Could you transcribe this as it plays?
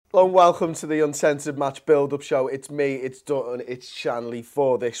Hello and welcome to the Uncensored match build-up show. It's me, it's Dutton, it's Shanley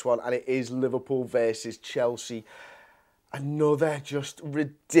for this one, and it is Liverpool versus Chelsea. Another just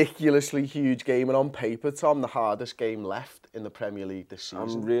ridiculously huge game, and on paper, Tom, the hardest game left in the Premier League this season.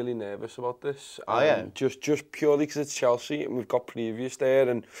 I'm really nervous about this. Just purely because it's Chelsea and we've got previous there,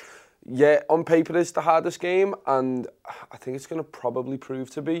 and yeah, on paper it's the hardest game, and I think it's going to probably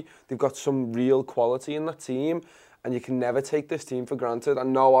prove to be. They've got some real quality in that team, and you can never take this team for granted. I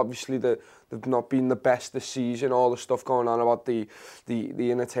know, obviously, they've not been the best this season, all the stuff going on about the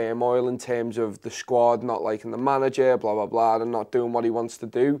inner turmoil in terms of the squad, not liking the manager, blah, blah, blah, and not doing what he wants to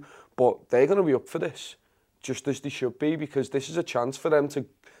do. But they're going to be up for this, just as they should be, because this is a chance for them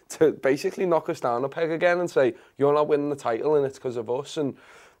to basically knock us down a peg again and say, you're not winning the title and it's because of us. And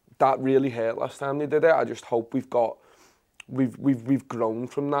that really hurt last time they did it. I just hope we've grown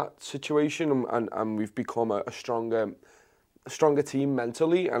from that situation and we've become a stronger team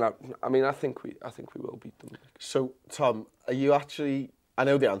mentally, and I think we will beat them. So Tom, are you actually, I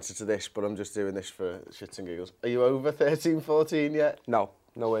know the answer to this, but I'm just doing this for shits and giggles. Are you over 13-14 yet? No,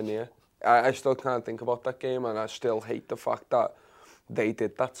 nowhere near. I still can't think about that game, and I still hate the fact that they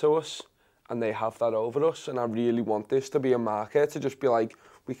did that to us and they have that over us, and I really want this to be a marker to just be like,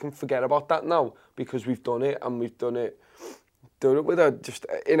 we can forget about that now because we've done it, and we've done it with just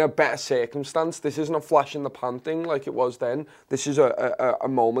in a better circumstance. This isn't a flash in the pan thing like it was then. This is a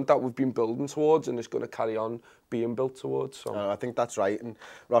moment that we've been building towards, and it's going to carry on being built towards. So I think that's right. And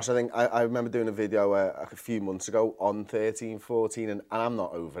Ross, I think I remember doing a video a few months ago on 13-14, and I'm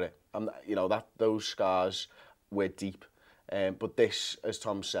not over it. Those scars were deep. But this, as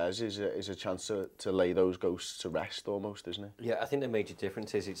Tom says, is a chance to lay those ghosts to rest almost, isn't it? Yeah, I think the major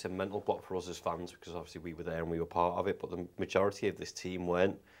difference is it's a mental block for us as fans, because obviously we were there and we were part of it, but the majority of this team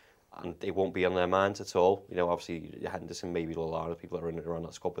weren't, and it won't be on their minds at all. You know, obviously Henderson, maybe Lallana, people that are in and around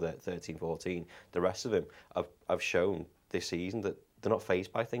that squad with 13-14, the rest of them have shown this season that they're not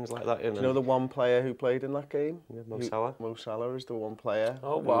fazed by things like that. Do you know the one player who played in that game? Yeah, Mo Salah. Mo Salah is the one player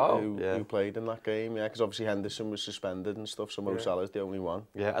who played in that game, yeah, because obviously Henderson was suspended and stuff, so Mo Salah's the only one.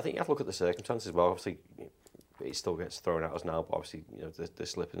 Yeah, I think you have to look at the circumstances as well. Obviously, it still gets thrown at us now, but obviously, the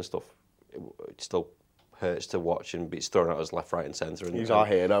slipping and stuff, it still hurts to watch, and it's thrown at us left, right and centre. And he's our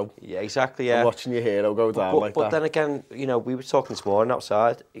hero. Yeah, exactly, yeah. I'm watching your hero go down like that. But then again, we were talking this morning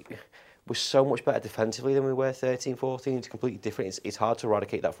outside, we're so much better defensively than we were 13-14. It's completely different. It's hard to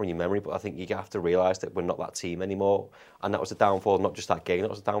eradicate that from your memory, but I think you have to realise that we're not that team anymore. And that was the downfall, not just that game,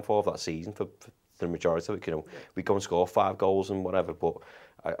 that was the downfall of that season for the majority of it. We go and score 5 goals and whatever, but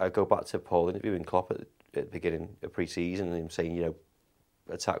I go back to Paul interviewing Klopp at the beginning of pre-season and him saying,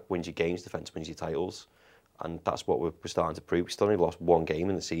 attack wins your games, defence wins your titles. And that's what we're starting to prove. We still only lost 1 game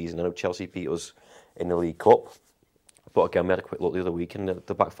in the season. I know Chelsea beat us in the League Cup, but again, we had a quick look the other week, and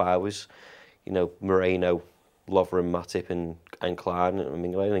the back five was, Moreno, Lovren, Matip, and Klein and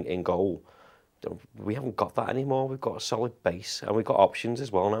Mignolet in goal. We haven't got that anymore. We've got a solid base, and we've got options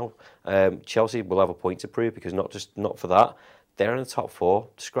as well now. Chelsea will have a point to prove, because not for that, they're in the top 4,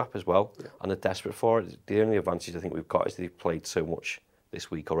 scrap as well, and they're desperate for it. The only advantage I think we've got is they've played so much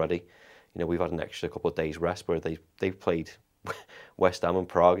this week already. We've had an extra couple of days rest, where they've played West Ham and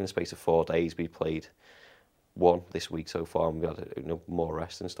Prague in the space of 4 days. We played 1 this week so far, and we had more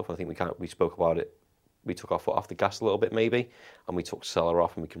rest and stuff. I think we spoke about it. We took our foot off the gas a little bit maybe, and we took Salah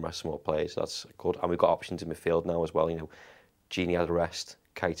off, and we can rest some more players. That's good, and we've got options in midfield now as well. Gini had a rest.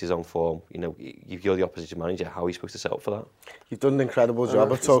 Kate is on form. You're the opposition manager. How are you supposed to set up for that? You've done an incredible job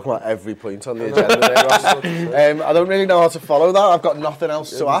of talking about every point on the agenda there, Ross. I don't really know how to follow that. I've got nothing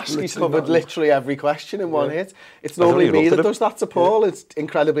else to ask. He's covered literally every question in one hit. It's normally me that does that to Paul. It's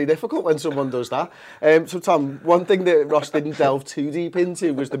incredibly difficult when someone does that. So Tom, one thing that Ross didn't delve too deep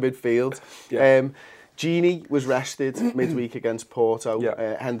into was the midfield. Gini was rested midweek against Porto.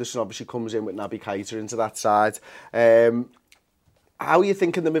 Henderson obviously comes in with Naby Keita into that side. How are you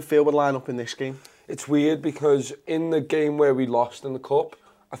thinking the midfield would line up in this game? It's weird, because in the game where we lost in the Cup,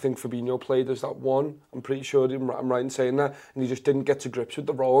 I think Fabinho played as that one. I'm pretty sure I'm right in saying that. And he just didn't get to grips with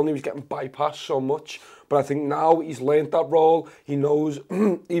the role, and he was getting bypassed so much. But I think now he's learnt that role. He knows,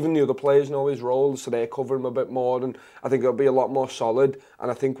 even the other players know his role, so they cover him a bit more. And I think it'll be a lot more solid. And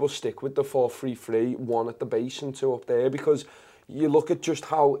I think we'll stick with the 4-3-3, 1 at the base and 2 up there, because you look at just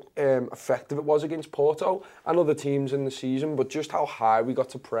how effective it was against Porto and other teams in the season, but just how high we got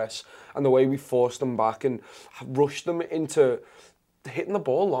to press and the way we forced them back and rushed them into hitting the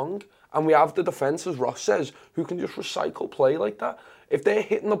ball long. And we have the defence, as Ross says, who can just recycle play like that. If they're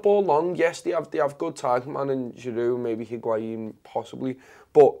hitting the ball long, yes, they have good target man in Giroud, maybe Higuain, possibly.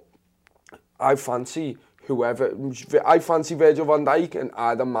 But I fancy whoever. I fancy Virgil van Dijk and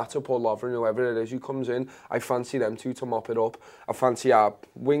either Matip or Lovren, whoever it is who comes in. I fancy them two to mop it up. I fancy our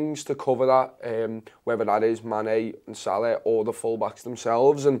wings to cover that, whether that is Mane and Salah or the fullbacks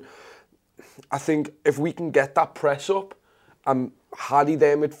themselves. And I think if we can get that press up and hardy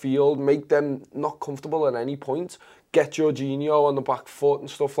their midfield, make them not comfortable at any point, get Jorginho on the back foot and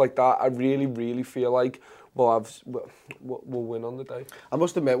stuff like that, I really, really feel like we'll win on the day. I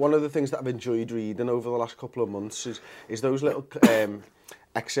must admit, one of the things that I've enjoyed reading over the last couple of months is those little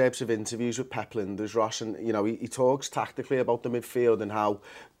excerpts of interviews with Pep Lijnders, Ross, and you know he talks tactically about the midfield and how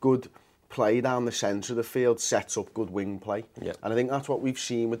good play down the centre of the field sets up good wing play. Yeah. And I think that's what we've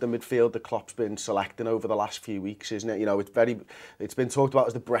seen with the midfield that Klopp's been selecting over the last few weeks, isn't it? You know, it's been talked about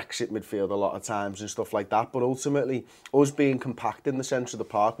as the Brexit midfield a lot of times and stuff like that, but ultimately us being compact in the centre of the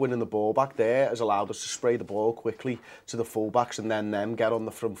park, winning the ball back there has allowed us to spray the ball quickly to the fullbacks and then them get on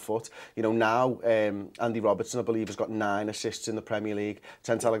the front foot. You know, now Andy Robertson, I believe, has got 9 assists in the Premier League.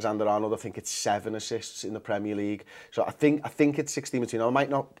 Trent Alexander-Arnold, I think it's 7 assists in the Premier League. So I think it's 16 between. That might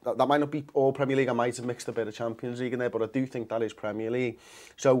not be all Premier League. I might have mixed a bit of Champions League in there, but I do think that is Premier League.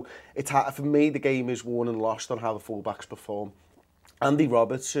 So it's for me, the game is won and lost on how the fullbacks perform. Andy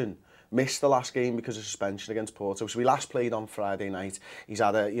Robertson missed the last game because of suspension against Porto. So we last played on Friday night. He's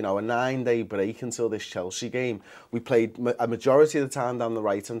had a 9-day break until this Chelsea game. We played a majority of the time down the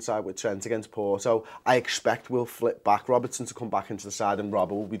right-hand side with Trent against Porto. I expect we'll flip back, Robertson to come back into the side, and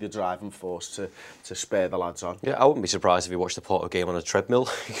Robbo will be the driving force to spare the lads on. Yeah, I wouldn't be surprised if he watched the Porto game on a treadmill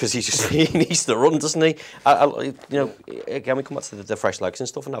because he needs to run, doesn't he? You know, again, we come back to the fresh legs and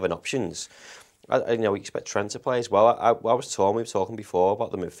stuff and having options. You know, we expect Trent to play as well. I was torn. We were talking before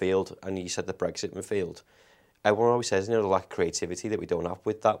about the midfield, and you said the Brexit midfield. Everyone always says, you know, the lack of creativity that we don't have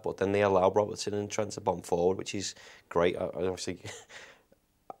with that, but then they allow Robertson and Trent to bomb forward, which is great. Obviously,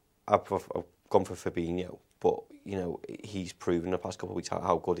 I've gone for Fabinho, but, you know, he's proven the past couple of weeks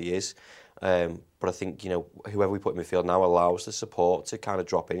how good he is. But I think, you know, whoever we put in midfield now allows the support to kind of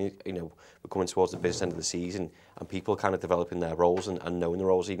drop in. You know, we're coming towards the business end of the season, and people are kind of developing their roles and knowing the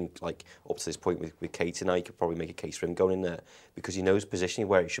roles. Even like up to this point with Keita now, you could probably make a case for him going in there because he knows positioning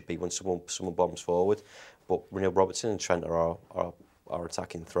where he should be when someone bombs forward. But, you know, Robertson and Trent are our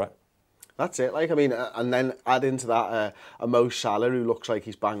attacking threat. That's it. Like, I mean, and then add into that a Mo Salah who looks like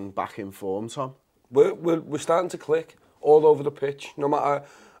he's back in form, Tom. We're starting to click all over the pitch. No matter,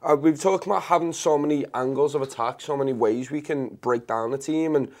 we've talked about having so many angles of attack, so many ways we can break down a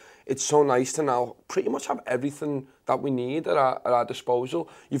team, and it's so nice to now pretty much have everything that we need at our disposal.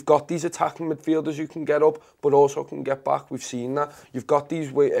 You've got these attacking midfielders who can get up, but also can get back. We've seen that. You've got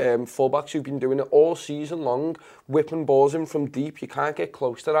these fullbacks who've been doing it all season long, whipping balls in from deep. You can't get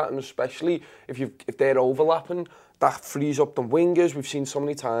close to that, and especially if they're overlapping, that frees up the wingers. We've seen so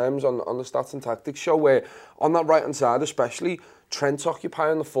many times on the Stats and Tactics show where on that right-hand side especially, Trent's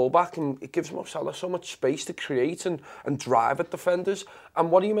occupying the fullback, and it gives Mo Salah so much space to create and drive at defenders.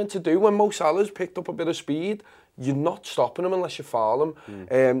 And what are you meant to do when Mo Salah's picked up a bit of speed? You're not stopping him unless you foul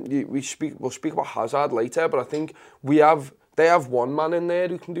him. We'll speak about Hazard later, but I think they have one man in there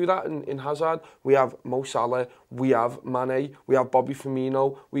who can do that in Hazard. We have Mo Salah, we have Mane, we have Bobby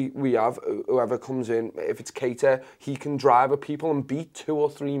Firmino, we have whoever comes in. If it's Keita, he can drive at people and beat 2 or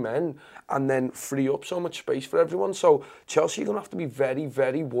 3 men and then free up so much space for everyone. So Chelsea are going to have to be very,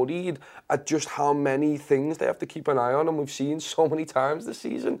 very worried at just how many things they have to keep an eye on. And we've seen so many times this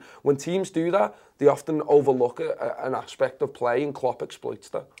season, when teams do that, they often overlook an aspect of play, and Klopp exploits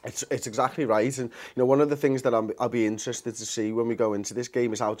that. It's exactly right. And you know, one of the things that I'll be interested to see when we go into this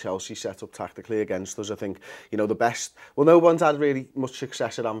game is how Chelsea set up tactically against us. I think, you know, no one's had really much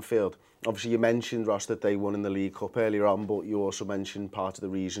success at Anfield. Obviously, you mentioned, Ross, that they won in the League Cup earlier on, but you also mentioned part of the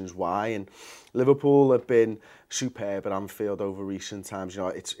reasons why. And Liverpool have been superb at Anfield over recent times. You know,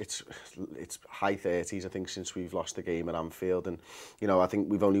 it's high 30s, I think, since we've lost a game at Anfield. And you know, I think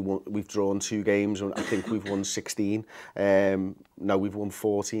we've drawn 2 games, and I think we've won 16. No, we've won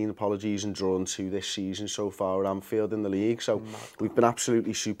 14, apologies, and drawn 2 this season so far at Anfield in the league. So we've been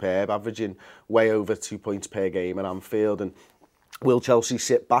absolutely superb, averaging way over 2 points per game at Anfield. And will Chelsea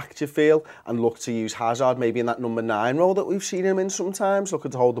sit back, do you feel, and look to use Hazard maybe in that number 9 role that we've seen him in sometimes, looking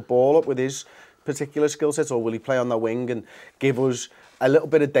to hold the ball up with his particular skill set, or will he play on the wing and give us a little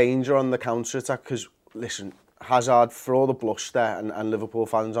bit of danger on the counter-attack? Because, listen, Hazard, for all the bluster, and Liverpool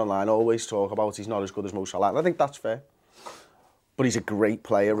fans online always talk about he's not as good as Mo Salah, and I think that's fair. But he's a great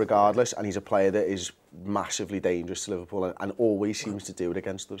player regardless, and he's a player that is massively dangerous to Liverpool and always seems to do it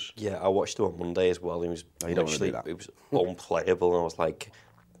against us. Yeah, I watched him on Monday as well. He was it was unplayable, and I was like,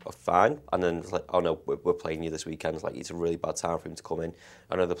 fine. And then it's like, oh no, we're playing you this weekend. It's like, it's a really bad time for him to come in.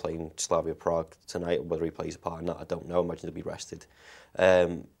 I know they're playing Slavia Prague tonight. Whether he plays a part in that, I don't know. I imagine he'll be rested.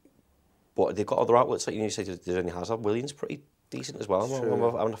 But they've got other outlets, like you say, there's only Hazard. Williams pretty decent as well.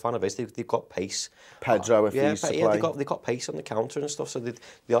 I'm a fan of his. They've got pace. Pedro, if he's to play. They've got pace on the counter and stuff, so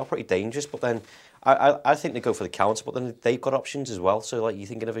they are pretty dangerous. But then I think they go for the counter, but then they've got options as well. So like you're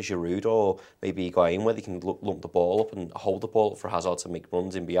thinking of a Giroud or maybe Higuain, where they can lump the ball up and hold the ball up for Hazard to make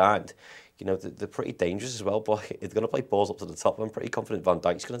runs in behind. You know, they're pretty dangerous as well, but if they're going to play balls up to the top, I'm pretty confident Van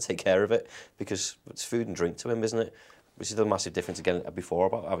Dijk's going to take care of it, because it's food and drink to him, isn't it? Which is the massive difference again before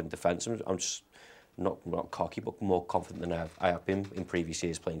about having defence. I'm just not cocky, but more confident than I have been in previous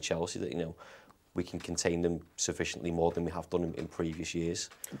years playing Chelsea, that, you know, we can contain them sufficiently more than we have done in previous years.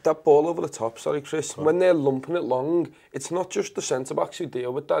 That ball over the top, sorry Chris, when they're lumping it long, it's not just the centre-backs who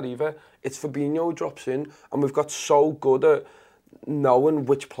deal with that either. It's Fabinho who drops in, and we've got so good at knowing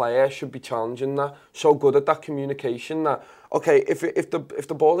which player should be challenging that, so good at that communication that, okay, if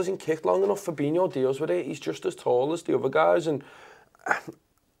the ball isn't kicked long enough, Fabinho deals with it. He's just as tall as the other guys, and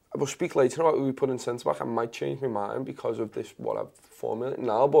we'll speak later about who we put in centre-back. I might change my mind because of this, what I've formulated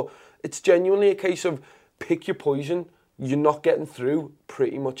now, but it's genuinely a case of pick your poison. You're not getting through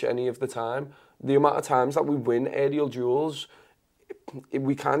pretty much any of the time. The amount of times that we win aerial duels,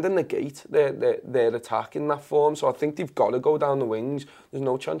 we kind of negate their attack in that form. So I think they've got to go down the wings. There's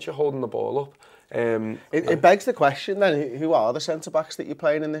no chance you're holding the ball up. It begs the question then, who are the centre-backs that you're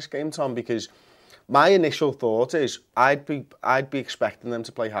playing in this game, Tom? Because my initial thought is I'd be expecting them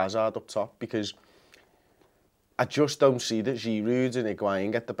to play Hazard up top, because I just don't see that Giroud and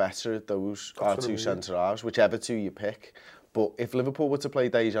Higuain get the better of those two centre-halves, whichever two you pick. But if Liverpool were to play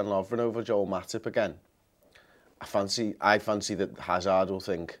Dejan Lovren over Joel Matip again, I fancy that Hazard will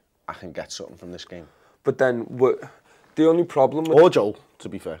think, I can get something from this game. But then the only problem with... Or Joel, to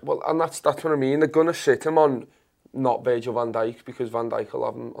be fair. Well, and that's what I mean. They're going to sit him on not Virgil van Dijk, because Van Dijk will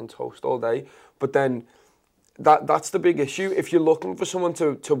have him on toast all day. But then that's the big issue. If you're looking for someone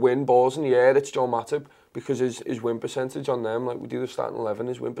to win balls in the air, it's Joel Matip, because his win percentage on them, like we do the starting 11,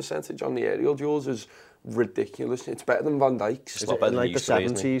 his win percentage on the aerial duels is ridiculous. It's better than Van Dijk's. Is it in like the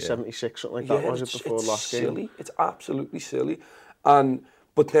 70s, 76, something like that, was it, before last silly. game? It's absolutely silly.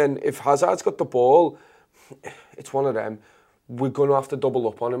 But then if Hazard's got the ball, it's one of them. We're going to have to double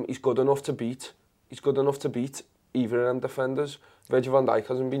up on him. He's good enough to beat either of them defenders. Virgil van Dijk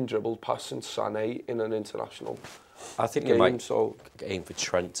hasn't been dribbled past since Sané in an international I think game, they might so aim for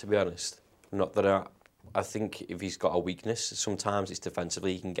Trent, to be honest. Not that I think if he's got a weakness, sometimes it's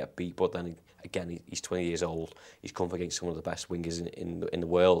defensively he can get beat, but then again he's 20 years old. He's come up against some of the best wingers in the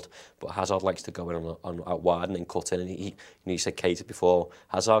world. But Hazard likes to go in on out wide and then cut in. And you said Keita before.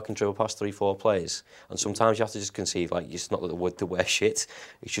 Hazard can dribble past 3-4 players, and sometimes you have to just concede, like, it's not that the wear shit.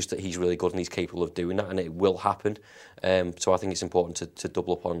 It's just that he's really good and he's capable of doing that, and it will happen. So I think it's important to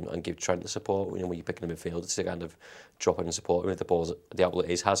double up on and give Trent the support. You know, when you're picking a midfielder, to kind of drop in and support him. If the outlet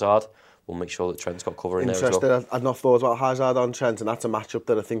is Hazard, we'll make sure that Trent's got cover in there as well. I'd not thought about Hazard on Trent, and that's a matchup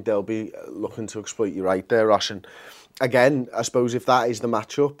that I think they'll be looking to exploit. You right there, Ross. And again, I suppose if that is the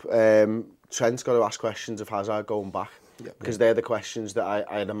matchup, Trent's got to ask questions of Hazard going back. Because they're the questions that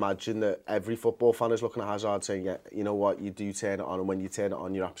I'd imagine that every football fan is looking at Hazard saying, yeah, you know what, you do turn it on, and when you turn it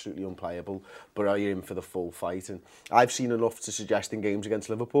on, you're absolutely unplayable, but are you in for the full fight? And I've seen enough to suggest in games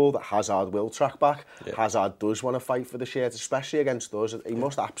against Liverpool that Hazard will track back. Hazard does want to fight for the shirt, especially against us. He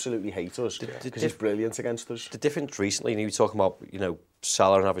must absolutely hate us, because he's brilliant against us. The difference recently, you were talking about, you know,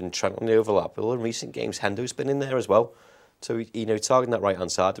 Salah and having Trent on the overlap, well, in recent games, Hendo's been in there as well. So, you know, targeting that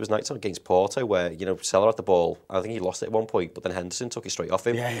right-hand side, there was nights against Porto where, you know, Salah had the ball. I think he lost it at one point, but then Henderson took it straight off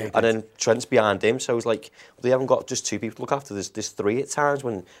him. And then Trent's behind him. So it was like, they haven't got just two people to look after. There's three at times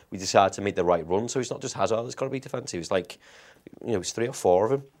when we decide to make the right run. So it's not just Hazard that's got to be defensive. It's like, you know, it's 3 or 4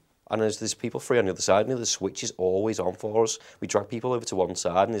 of them. And there's people free on the other side, and the switch is always on for us. We drag people over to one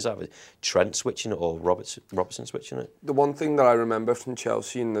side, and there's either Trent switching it or Robertson switching it. The one thing that I remember from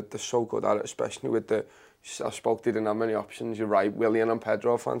Chelsea, and that they're so good at it, especially with they didn't have many options, you're right, Willian and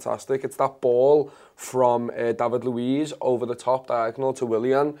Pedro, fantastic. It's that ball from David Luiz over the top diagonal to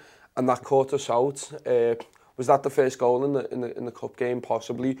Willian, and that caught us out. Was that the first goal in the cup game,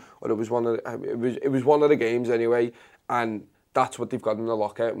 possibly, or it was one of the games anyway? And that's what they've got in the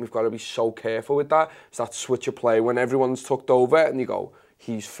locker, and we've got to be so careful with that. It's that switch of play when everyone's tucked over, and you go,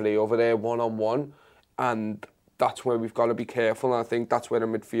 he's free over there, one-on-one, and that's where we've got to be careful, and I think that's where the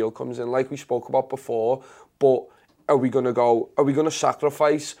midfield comes in, like we spoke about before. But are we going to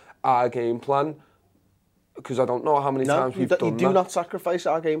sacrifice our game plan because I don't know how many times we've done that. You do not sacrifice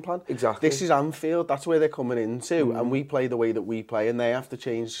our game plan. Exactly. This is Anfield. That's where they're coming into, and we play the way that we play, and they have to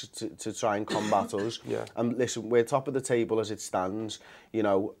change to try and combat us. Yeah. And listen, we're top of the table as it stands. You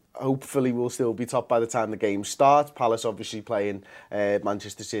know, hopefully we'll still be top by the time the game starts. Palace obviously playing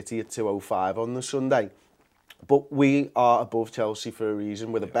Manchester City at 2:05 on the Sunday. But we are above Chelsea for a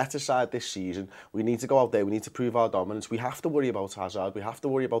reason. We're the better side this season. We need to go out there. We need to prove our dominance. We have to worry about Hazard. We have to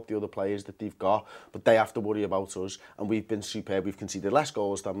worry about the other players that they've got. But they have to worry about us. And we've been superb. We've conceded less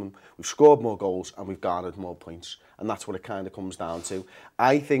goals than them. We've scored more goals and we've garnered more points. And that's what it kind of comes down to.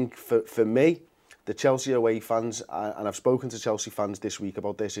 I think for me, the Chelsea away fans, and I've spoken to Chelsea fans this week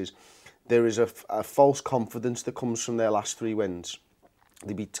about this, is there is a false confidence that comes from their last 3 wins.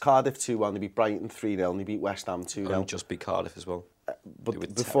 They beat Cardiff 2-1, they beat Brighton 3-0, and they beat West Ham 2-0. And just beat Cardiff as well.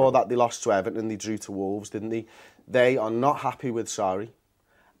 But before that, they lost to Everton and they drew to Wolves, didn't they? They are not happy with Sarri.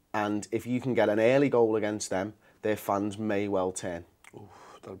 And if you can get an early goal against them, their fans may well turn. Ooh,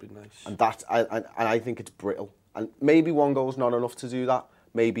 that'd be nice. And I think it's brittle. And maybe 1 goal's not enough to do that.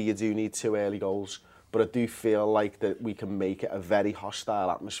 Maybe you do need 2 early goals. But I do feel like that we can make it a very hostile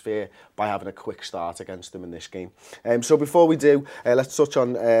atmosphere by having a quick start against them in this game. So before we do, let's touch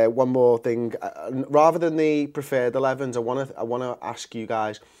on one more thing. Rather than the preferred 11s, I want to ask you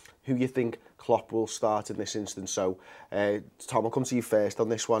guys who you think Klopp will start in this instance. So, Tom, I'll come to you first on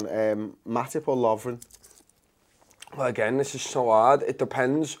this one. Matip or Lovren? Well, again, this is so hard. It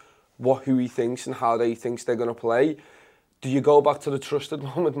depends who he thinks and how they thinks they're going to play. Do you go back to the trusted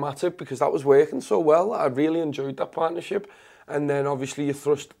one with Matip? Because that was working so well. I really enjoyed that partnership. And then obviously you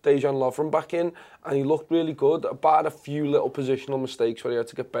thrust Dejan Lovren back in and he looked really good, apart a few little positional mistakes where he had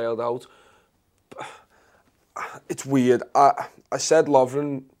to get bailed out. It's weird. I said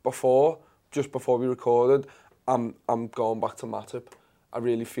Lovren before, just before we recorded. I'm going back to Matip. I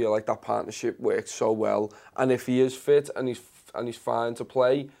really feel like that partnership works so well. And if he is fit and he's fine to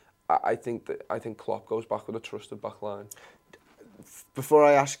play, I think Klopp goes back with a trusted back line. Before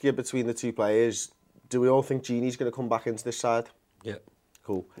I ask you between the 2 players, do we all think Gini's going to come back into this side? Yeah.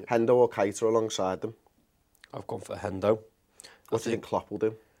 Cool. Yeah. Hendo or Keita alongside them? I've gone for Hendo. What do you think Klopp will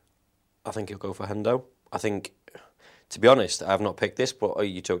do? I think he'll go for Hendo. I think, to be honest, I have not picked this, but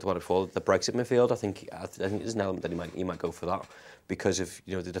you talked about it before, the Brexit midfield. I think there's an element that he might go for that because of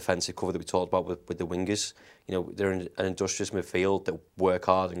the defensive cover that we talked about with the wingers. They're an industrious midfield that work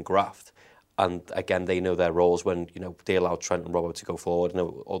hard and graft. And again, they know their roles when they allow Trent and Robbo to go forward,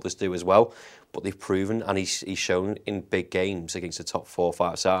 and others do as well. But they've proven, and he's shown in big games against the top 4 or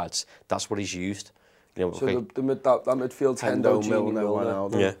 5 sides. That's what he's used. So that midfield's Hendo,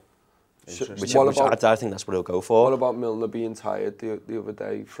 Milner. Yeah. I think that's what he'll go for. What about Milner being tired the other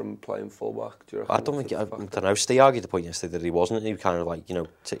day from playing fullback? Do you reckon? I don't know. Steve argued the point yesterday that he wasn't. He kind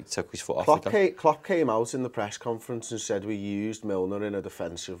of took his foot off. Klopp came out in the press conference and said we used Milner in a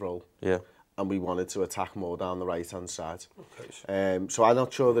defensive role. Yeah. And we wanted to attack more down the right-hand side. Okay. So I'm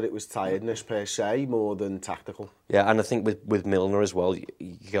not sure that it was tiredness per se, more than tactical. Yeah, and I think with Milner as well, you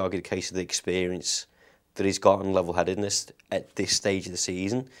can argue the case of the experience that he's got and level-headedness at this stage of the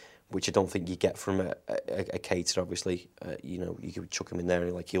season, which I don't think you get from a Keita, obviously. You could chuck him in there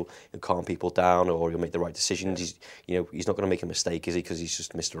and he'll calm people down or he'll make the right decisions. Yeah. He's not going to make a mistake, is he? Because he's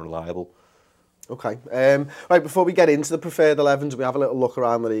just Mr. Reliable. Okay. Right, before we get into the preferred 11s, we have a little look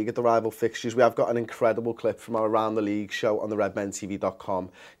around the league at the rival fixtures. We have got an incredible clip from our Around the League show on the redmentv.com.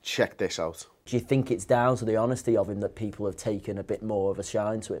 Check this out. Do you think it's down to the honesty of him that people have taken a bit more of a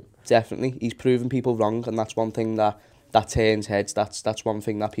shine to him? Definitely. He's proven people wrong, and that's one thing that turns heads. That's one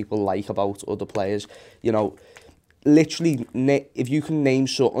thing that people like about other players. Literally, if you can name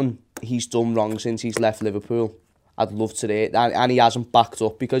something he's done wrong since he's left Liverpool, I'd love to hear it. And he hasn't backed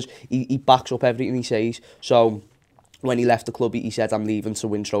up, because he backs up everything he says. So when he left the club, he said, I'm leaving to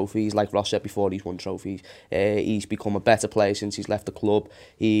win trophies. Like Ross said before, he's won trophies. He's become a better player since he's left the club.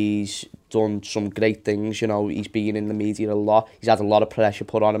 He's done some great things. He's been in the media a lot. He's had a lot of pressure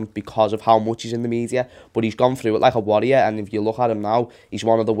put on him because of how much he's in the media. But he's gone through it like a warrior. And if you look at him now, he's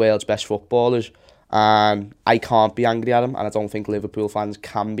one of the world's best footballers. And I can't be angry at him. And I don't think Liverpool fans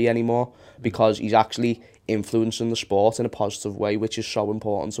can be anymore, because he's actually influencing the sport in a positive way, which is so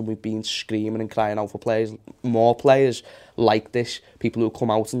important. And we've been screaming and crying out for more players like this, people who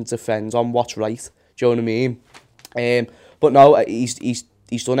come out and defend on what's right. Do you know what I mean? But no, he's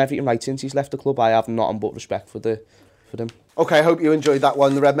done everything right since he's left the club. I have nothing but respect for the for him. Okay, I hope you enjoyed that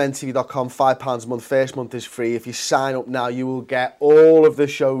one. TheRedmenTV.com, £5 a month. First month is free. If you sign up now, you will get all of the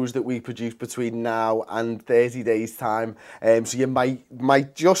shows that we produce between now and 30 days' time. So you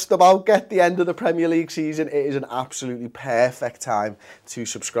might just about get the end of the Premier League season. It is an absolutely perfect time to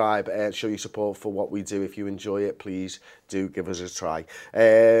subscribe and show your support for what we do. If you enjoy it, please do give us a try.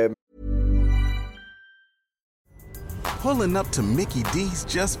 Pulling up to Mickey D's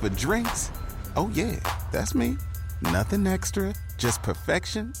just for drinks? Oh yeah, that's me. Nothing extra, just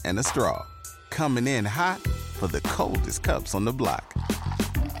perfection and a straw. Coming in hot for the coldest cups on the block.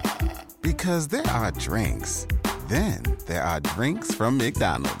 Because there are drinks. Then there are drinks from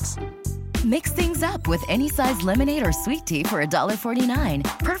McDonald's. Mix things up with any size lemonade or sweet tea for $1.49.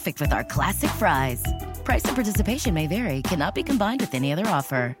 Perfect with our classic fries. Price and participation may vary. Cannot be combined with any other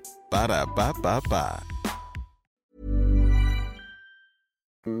offer. Ba-da-ba-ba-ba.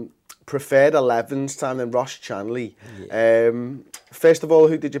 Preferred 11s time, then Ross Chanley. First of all,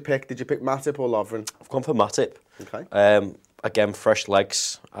 who did you pick? Did you pick Matip or Lovren? I've gone for Matip. Okay. Again, fresh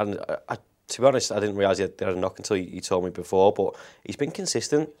legs. And to be honest, I didn't realise he had a knock until you told me before, but he's been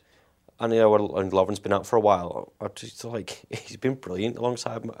consistent. And, and Lovren's been out for a while. I just he's been brilliant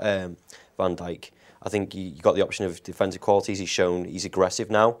alongside Van Dijk. I think you got the option of defensive qualities. He's shown he's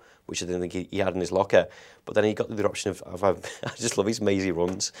aggressive now, which I didn't think he had in his locker. But then he got the option of I just love his mazy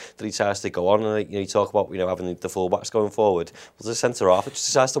runs that he tries to go on. And you talk about having the fullbacks going forward. Well, there's a centre half that just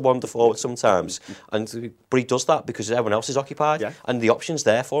decides to wander forward sometimes, but he does that because everyone else is occupied, and the option's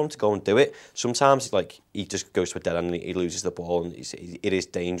there for him to go and do it. Sometimes he just goes to a dead end and he loses the ball, and it is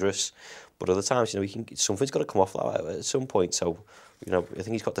dangerous. But other times, something's got to come off that at some point. So. I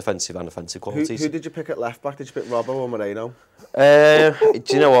think he's got defensive and offensive qualities. Who did you pick at left back? Did you pick Robbo or Moreno? Do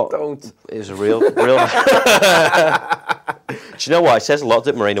you know what? Don't. It was a real. Do you know what? It says a lot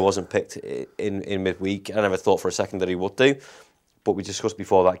that Moreno wasn't picked in midweek. I never thought for a second that he would do. But we discussed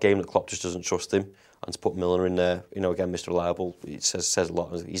before that game that Klopp just doesn't trust him. And to put Milner in there, again, Mr. Reliable, it says a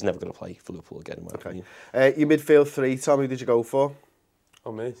lot. He's never going to play for Liverpool again, in my opinion. Your midfield three, Tom, who did you go for?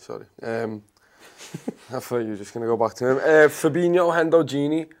 Oh, me? Sorry. I thought you were just going to go back to him. Fabinho, Hendo,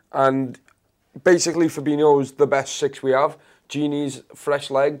 Gini, and basically Fabinho's the best six we have. Gini's fresh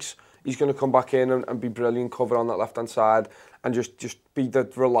legs. He's going to come back in and be brilliant, cover on that left-hand side, and just be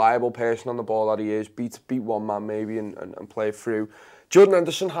the reliable person on the ball that he is. Beat one man maybe and play it through. Jordan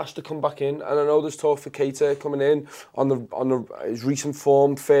Henderson has to come back in, and I know there's talk for Keita coming in on his recent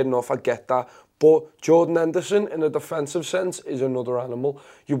form. Fair enough, I get that. But Jordan Henderson, in a defensive sense, is another animal.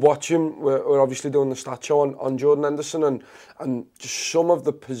 You watch him, we're obviously doing the stat show on Jordan Henderson, and just some of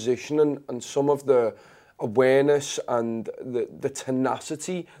the positioning and some of the awareness and the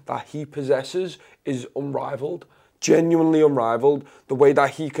tenacity that he possesses is unrivaled. Genuinely unrivaled. The way that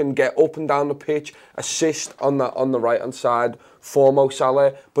he can get up and down the pitch, assist on the right-hand side for Mo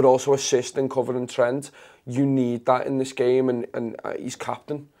Salah, but also assist and covering Trent. You need that in this game, and he's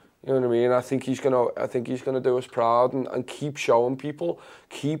captain. You know what I mean? I think he's gonna do us proud and keep showing people.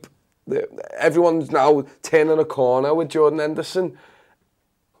 Everyone's now turning a corner with Jordan Henderson.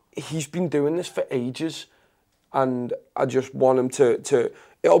 He's been doing this for ages, and I just want him to.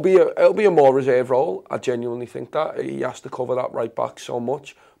 It'll be a more reserve role. I genuinely think that he has to cover that right back so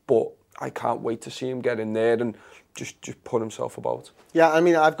much, but I can't wait to see him get in there and just put himself about. Yeah, I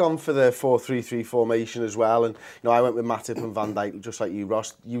mean, I've gone for the 4-3-3 formation as well, and I went with Matip and Van Dijk, just like you,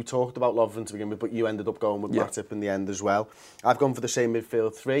 Ross. You talked about Lovren to begin with, but you ended up going with Matip in the end as well. I've gone for the same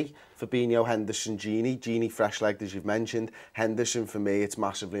midfield three: Fabinho, Henderson, Gini. Gini fresh-legged, as you've mentioned. Henderson, for me, it's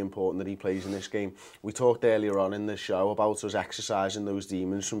massively important that he plays in this game. We talked earlier on in the show about us exercising those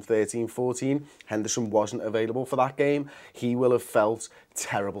demons from 13-14. Henderson wasn't available for that game. He will have felt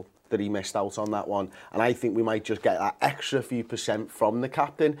terrible that he missed out on that one, and I think we might just get that extra few % from the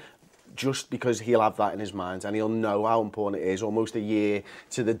captain, just because he'll have that in his mind and he'll know how important it is. Almost a year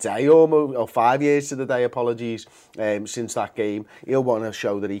to the day, or 5 years to the day, apologies, since that game. He'll want to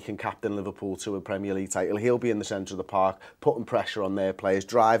show that he can captain Liverpool to a Premier League title. He'll be in the centre of the park, putting pressure on their players,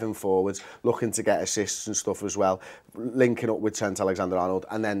 driving forwards, looking to get assists and stuff as well, linking up with Trent Alexander-Arnold,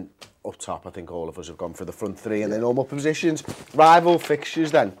 and then up top, I think all of us have gone for the front three in their normal positions. Rival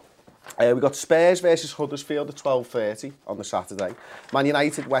fixtures then. We've got Spurs versus Huddersfield at 12:30 on the Saturday. Man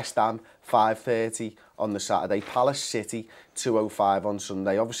United, West Ham, 5:30 on the Saturday. Palace City, 2:05 on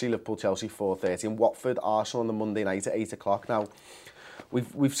Sunday. Obviously Liverpool, Chelsea, 4:30. And Watford, Arsenal on the Monday night at 8 o'clock. Now,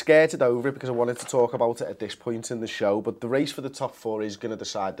 we've skirted over it because I wanted to talk about it at this point in the show, but the race for the top four is going to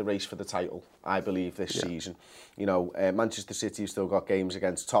decide the race for the title, I believe, this season. Manchester City have still got games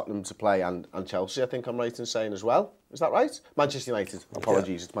against Tottenham to play, and Chelsea, I think I'm right in saying as well. Is that right? Manchester United.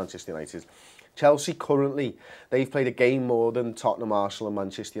 Apologies, it's Manchester United. Chelsea currently, they've played a game more than Tottenham, Arsenal and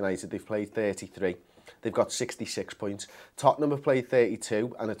Manchester United. They've played 33. They've got 66 points. Tottenham have played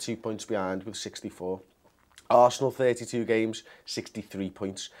 32 and are 2 points behind with 64. Arsenal 32 games, 63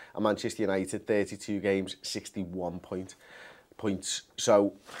 points. And Manchester United 32 games, 61 points.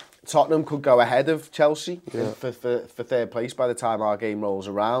 So Tottenham could go ahead of Chelsea for third place by the time our game rolls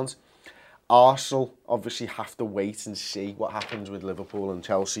around. Arsenal obviously have to wait and see what happens with Liverpool and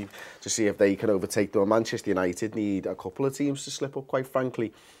Chelsea to see if they can overtake them. Manchester United need a couple of teams to slip up, quite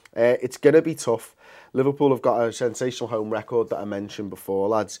frankly. It's going to be tough. Liverpool have got a sensational home record that I mentioned before,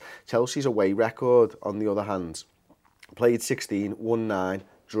 lads. Chelsea's away record, on the other hand, played 16, won 9,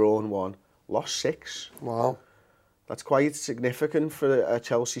 drawn 1, lost 6. Wow. That's quite significant for a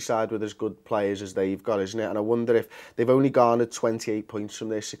Chelsea side with as good players as they've got, isn't it? And I wonder if they've only garnered 28 points from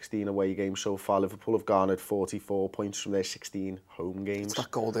their 16 away games so far. Liverpool have garnered 44 points from their 16 home games. It's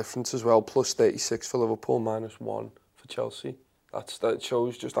that goal difference as well, plus 36 for Liverpool, minus 1 for Chelsea. That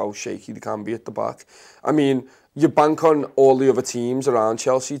shows just how shaky they can be at the back. I mean, you bank on all the other teams around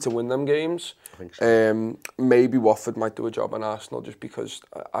Chelsea to win them games. I think so. Maybe Watford might do a job on Arsenal just because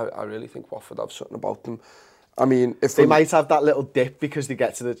I really think Watford have something about them. I mean, if they might have that little dip because they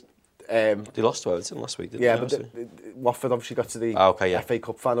get to the... they lost to Everton last week, didn't they? Yeah, but Watford obviously got to the FA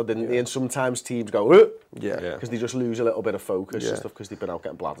Cup final, didn't they? And sometimes teams go, because they just lose a little bit of focus and stuff because they've been out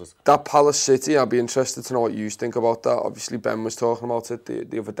getting bladdered. That Palace City, I'd be interested to know what you think about that. Obviously, Ben was talking about it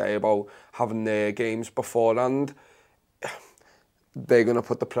the other day about having their games beforehand. They're going to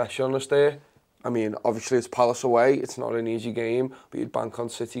put the pressure on us there. I mean, obviously it's Palace away, it's not an easy game, but you'd bank on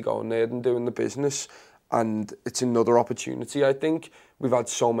City going there and doing the business. And it's another opportunity, I think. We've had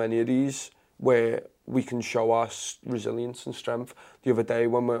so many of these where we can show our resilience and strength. The other day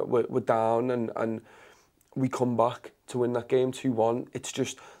when we're down and we come back to win that game 2-1, it's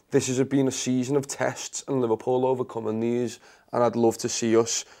just, this has been a season of tests and Liverpool overcoming these. And I'd love to see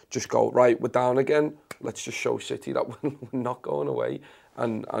us just go, right, we're down again. Let's just show City that we're not going away.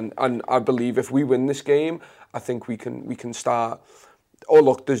 And I believe if we win this game, I think we can start... Oh,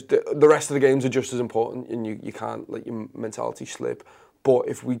 look, the rest of the games are just as important and you can't let your mentality slip. But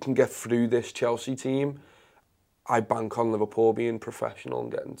if we can get through this Chelsea team, I bank on Liverpool being professional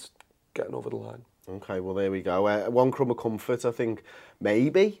and getting over the line. Okay, well, there we go. One crumb of comfort, I think,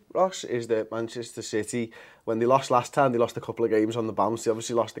 maybe, Ross, is that Manchester City, when they lost last time, they lost a couple of games on the bounce. They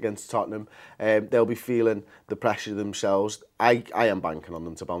obviously lost against Tottenham. They'll be feeling the pressure themselves. I am banking on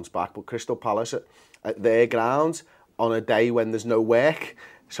them to bounce back. But Crystal Palace at their ground, on a day when there's no work,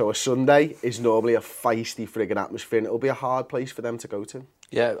 so a Sunday is normally a feisty frigging atmosphere, and it'll be a hard place for them to go to.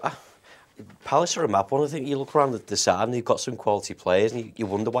 Yeah, Palace are a mad one. I think you look around the side and you've got some quality players, and you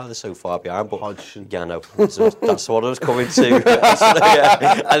wonder why they're so far behind. But Hodgson. Yeah, no, that's what I was coming to.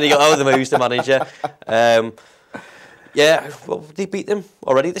 Yeah. And you go, the moves the manager. Yeah, well, they beat them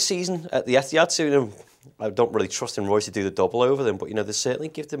already this season at the Etihad to I don't really trust in Royce to do the double over them, but they certainly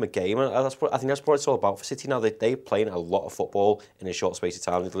give them a game, and I think that's what it's all about for City now. They're playing a lot of football in a short space of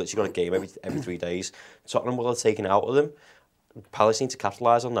time. They've literally got a game every 3 days. Tottenham will have taken out of them. Palace need to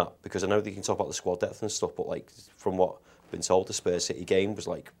capitalise on that, because I know they can talk about the squad depth and stuff, but from what I've been told, the Spurs City game was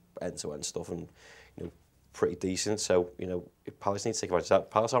end-to-end stuff and pretty decent. So if Palace need to take advantage of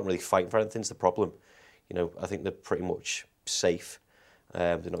that. Palace aren't really fighting for anything's the problem. I think they're pretty much safe.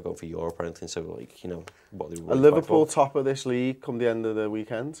 They're not going for Europe or anything, so what they really are Liverpool top of this league come the end of the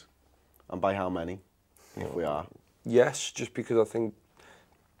weekend, and by how many? If we are, yes, just because I think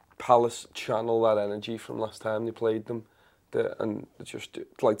Palace channel that energy from last time they played them, and just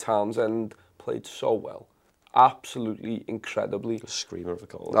like Townsend played so well, absolutely incredibly. A screamer of a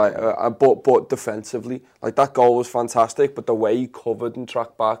goal. But defensively, that goal was fantastic. But the way he covered and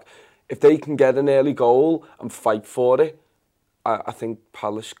tracked back, if they can get an early goal and fight for it, I think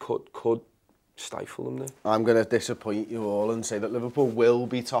Palace could stifle them there. I'm going to disappoint you all and say that Liverpool will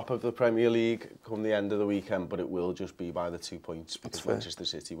be top of the Premier League come the end of the weekend, but it will just be by the 2 points because Manchester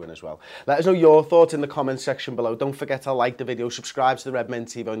City win as well. Let us know your thoughts in the comments section below. Don't forget to like the video, subscribe to the Red Men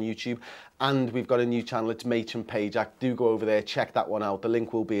TV on YouTube, and we've got a new channel, it's Matron Pajak. Do go over there, check that one out. The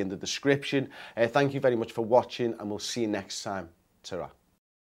link will be in the description. Thank you very much for watching, and we'll see you next time. Ta-ra.